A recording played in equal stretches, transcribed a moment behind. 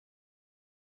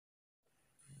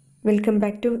Welcome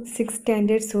back to 6th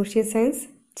Standard Social Science,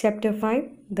 Chapter 5,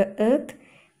 The Earth,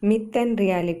 Myth and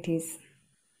Realities.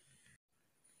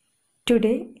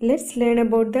 Today, let's learn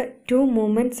about the two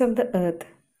movements of the Earth.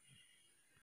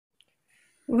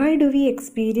 Why do we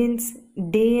experience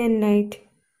day and night?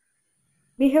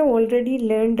 We have already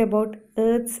learned about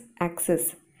Earth's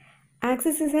axis.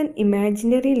 Axis is an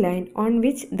imaginary line on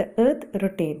which the Earth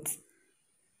rotates.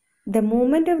 The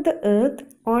movement of the Earth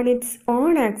on its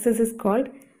own axis is called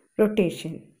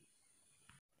rotation.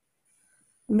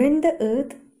 When the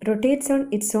Earth rotates on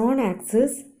its own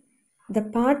axis, the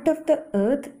part of the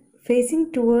Earth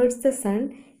facing towards the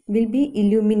Sun will be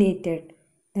illuminated.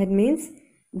 That means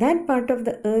that part of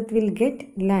the Earth will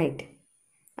get light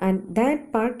and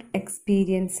that part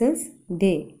experiences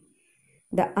day.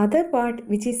 The other part,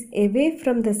 which is away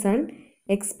from the Sun,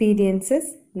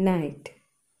 experiences night.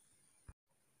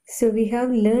 So we have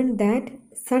learned that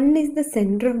Sun is the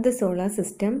center of the solar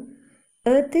system,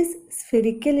 Earth is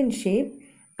spherical in shape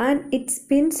and it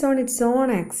spins on its own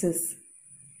axis.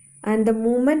 And the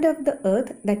movement of the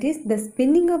Earth, that is the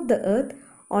spinning of the Earth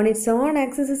on its own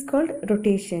axis, is called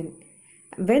rotation.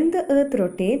 When the Earth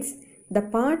rotates, the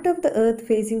part of the Earth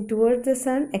facing towards the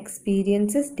Sun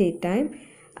experiences daytime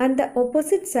and the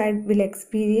opposite side will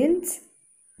experience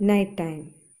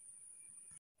nighttime.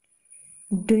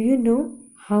 Do you know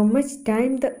how much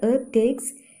time the Earth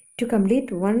takes to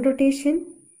complete one rotation?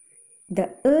 The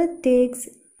Earth takes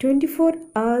 24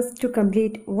 hours to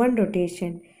complete one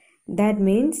rotation. That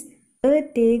means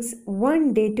Earth takes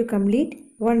 1 day to complete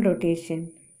one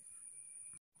rotation.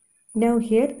 Now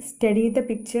here study the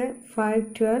picture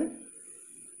 512.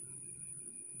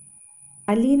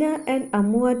 Alina and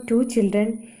Ammu are two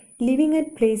children living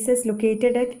at places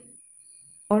located at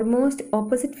almost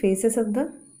opposite faces of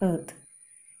the Earth.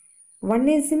 One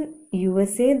is in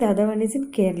USA, the other one is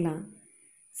in Kerala.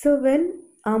 So when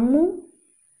Ammu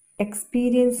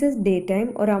experiences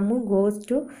daytime or Ammu goes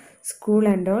to school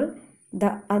and all,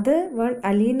 the other one,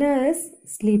 Alina, is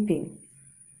sleeping.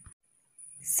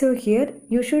 So here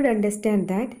you should understand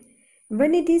that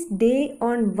when it is day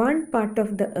on one part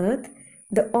of the Earth,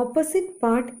 the opposite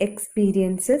part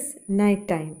experiences night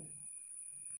time.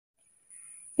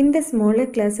 In the smaller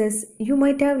classes, you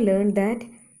might have learned that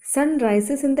sun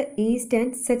rises in the east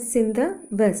and sets in the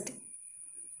west.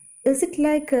 Is it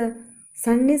like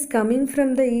sun is coming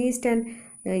from the east and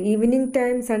evening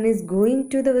time sun is going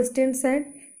to the western side?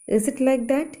 Is it like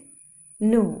that?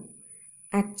 No.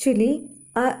 Actually,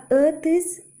 our Earth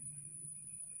is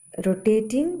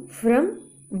rotating from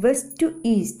west to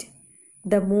east.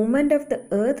 The movement of the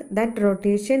Earth, that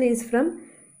rotation is from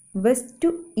west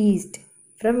to east,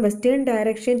 from western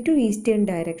direction to eastern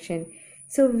direction.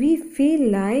 So we feel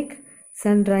like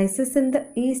sun rises in the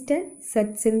east and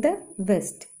sets in the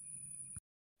west.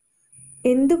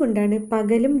 എന്തുകൊണ്ടാണ്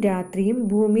പകലും രാത്രിയും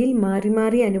ഭൂമിയിൽ മാറി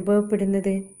മാറി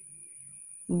അനുഭവപ്പെടുന്നത്?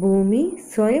 ഭൂമി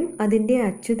സ്വയം അതിൻ്റെ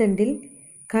അച്ചുതണ്ടിൽ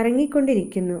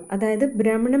കറങ്ങിക്കൊണ്ടിരിക്കുന്നു, അതായത്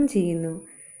ഭ്രമണം ചെയ്യുന്നു.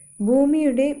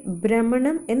 ഭൂമിയുടെ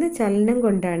ഭ്രമണം എന്ന ചലനം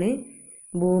കൊണ്ടാണ്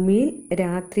ഭൂമിയിൽ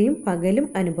രാത്രിയും പകലും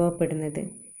അനുഭവപ്പെടുന്നത്.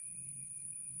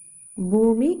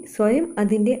 ഭൂമി സ്വയം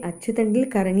അതിൻ്റെ അച്ചുതണ്ടിൽ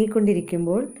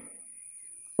കറങ്ങിക്കൊണ്ടിരിക്കുമ്പോൾ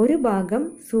ഒരു ഭാഗം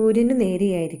സൂര്യന്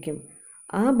നേരെയായിരിക്കും.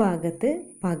 ആ ഭാഗത്ത്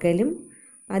പകലും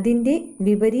അതിൻ്റെ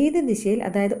വിപരീത ദിശയിൽ,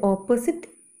 അതായത് ഓപ്പോസിറ്റ്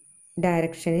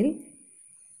ഡയറക്ഷനിൽ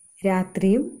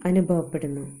രാത്രിയും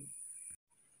അനുഭവപ്പെടുന്നു.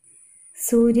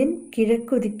 സൂര്യൻ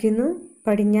കിഴക്കുദിക്കുന്നു,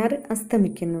 പടിഞ്ഞാറ്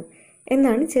അസ്തമിക്കുന്നു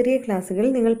എന്നാണ് ചെറിയ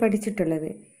ക്ലാസ്സുകളിൽ നിങ്ങൾ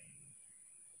പഠിച്ചിട്ടുള്ളത്.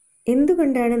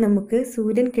 എന്തുകൊണ്ടാണ് നമുക്ക്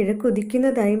സൂര്യൻ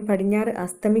കിഴക്കുദിക്കുന്നതായും പടിഞ്ഞാറ്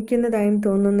അസ്തമിക്കുന്നതായും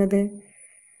തോന്നുന്നത്?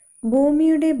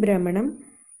 ഭൂമിയുടെ ഭ്രമണം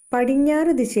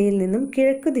പടിഞ്ഞാറ് ദിശയിൽ നിന്നും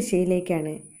കിഴക്കു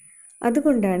ദിശയിലേക്കാണ്.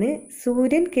 അതുകൊണ്ടാണ്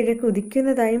സൂര്യൻ കിഴക്ക്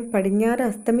ഉദിക്കുന്നതായും പടിഞ്ഞാറ്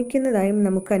അസ്തമിക്കുന്നതായും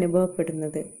നമുക്ക്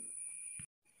അനുഭവപ്പെടുന്നത്.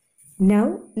 Now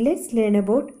let's learn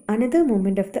about another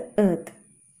movement of the Earth.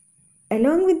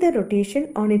 Along with the rotation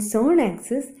on its own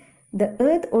axis, the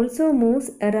Earth also moves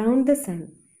around the Sun.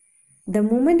 The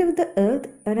movement of the Earth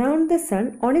around the Sun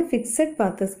on a fixed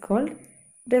path is called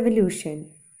revolution.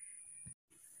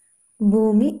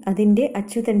 ഭൂമി അതിൻ്റെ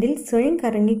അച്ചുതണ്ടിൽ സ്വയം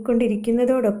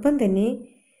കറങ്ങിക്കൊണ്ടിരിക്കുന്നതോടൊപ്പം തന്നെ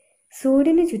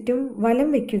സൂര്യന് ചുറ്റും വലം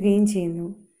വയ്ക്കുകയും ചെയ്യുന്നു.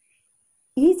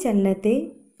 ഈ ചലനത്തെ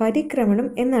പരിക്രമണം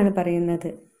എന്നാണ് പറയുന്നത്.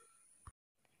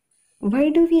 Why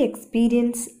do we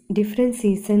experience different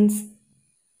seasons?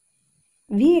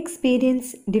 We experience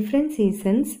different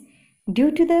seasons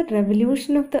due to the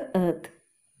revolution of the Earth.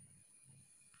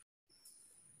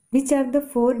 Which are the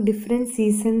 4 different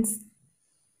seasons?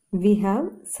 We have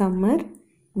summer,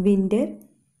 winter,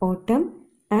 autumn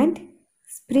and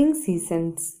spring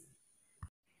seasons.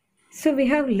 So we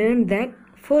have learned that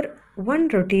for one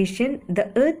rotation,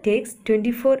 the earth takes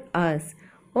 24 hours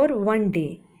or 1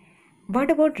 day.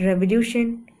 What about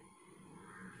revolution?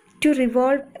 To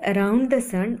revolve around the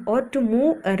sun or to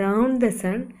move around the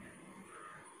sun,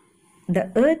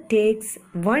 the earth takes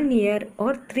 1 year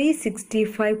or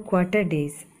 365 quarter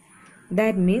days.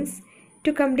 That means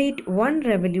to complete one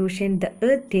revolution, the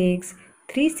earth takes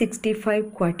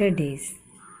 365 quarter days.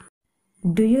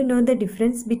 Do you know the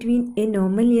difference between a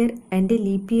normal year and a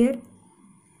leap year?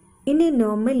 In a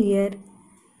normal year,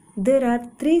 there are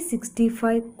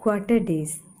 365 quarter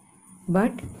days.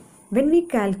 But when we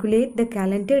calculate the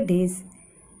calendar days,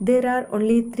 there are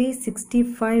only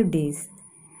 365 days.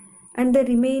 And the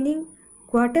remaining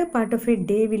quarter part of a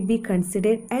day will be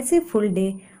considered as a full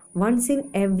day once in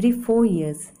every 4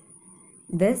 years.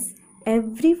 Thus,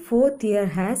 every fourth year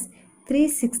has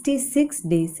 366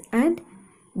 days and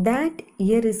that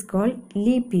year is called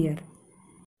leap year.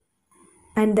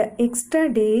 And the extra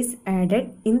day is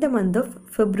added in the month of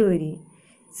February.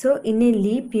 So in a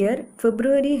leap year,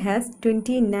 February has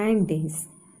 29 days.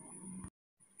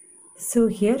 So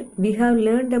here we have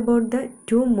learned about the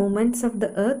two movements of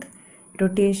the earth,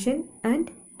 rotation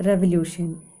and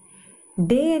revolution.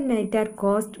 Day and night are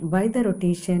caused by the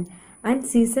rotation and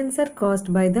seasons are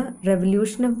caused by the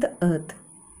revolution of the earth.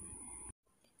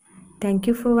 Thank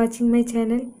you for watching my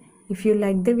channel. If you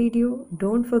like the video,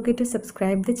 don't forget to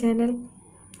subscribe the channel.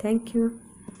 Thank you.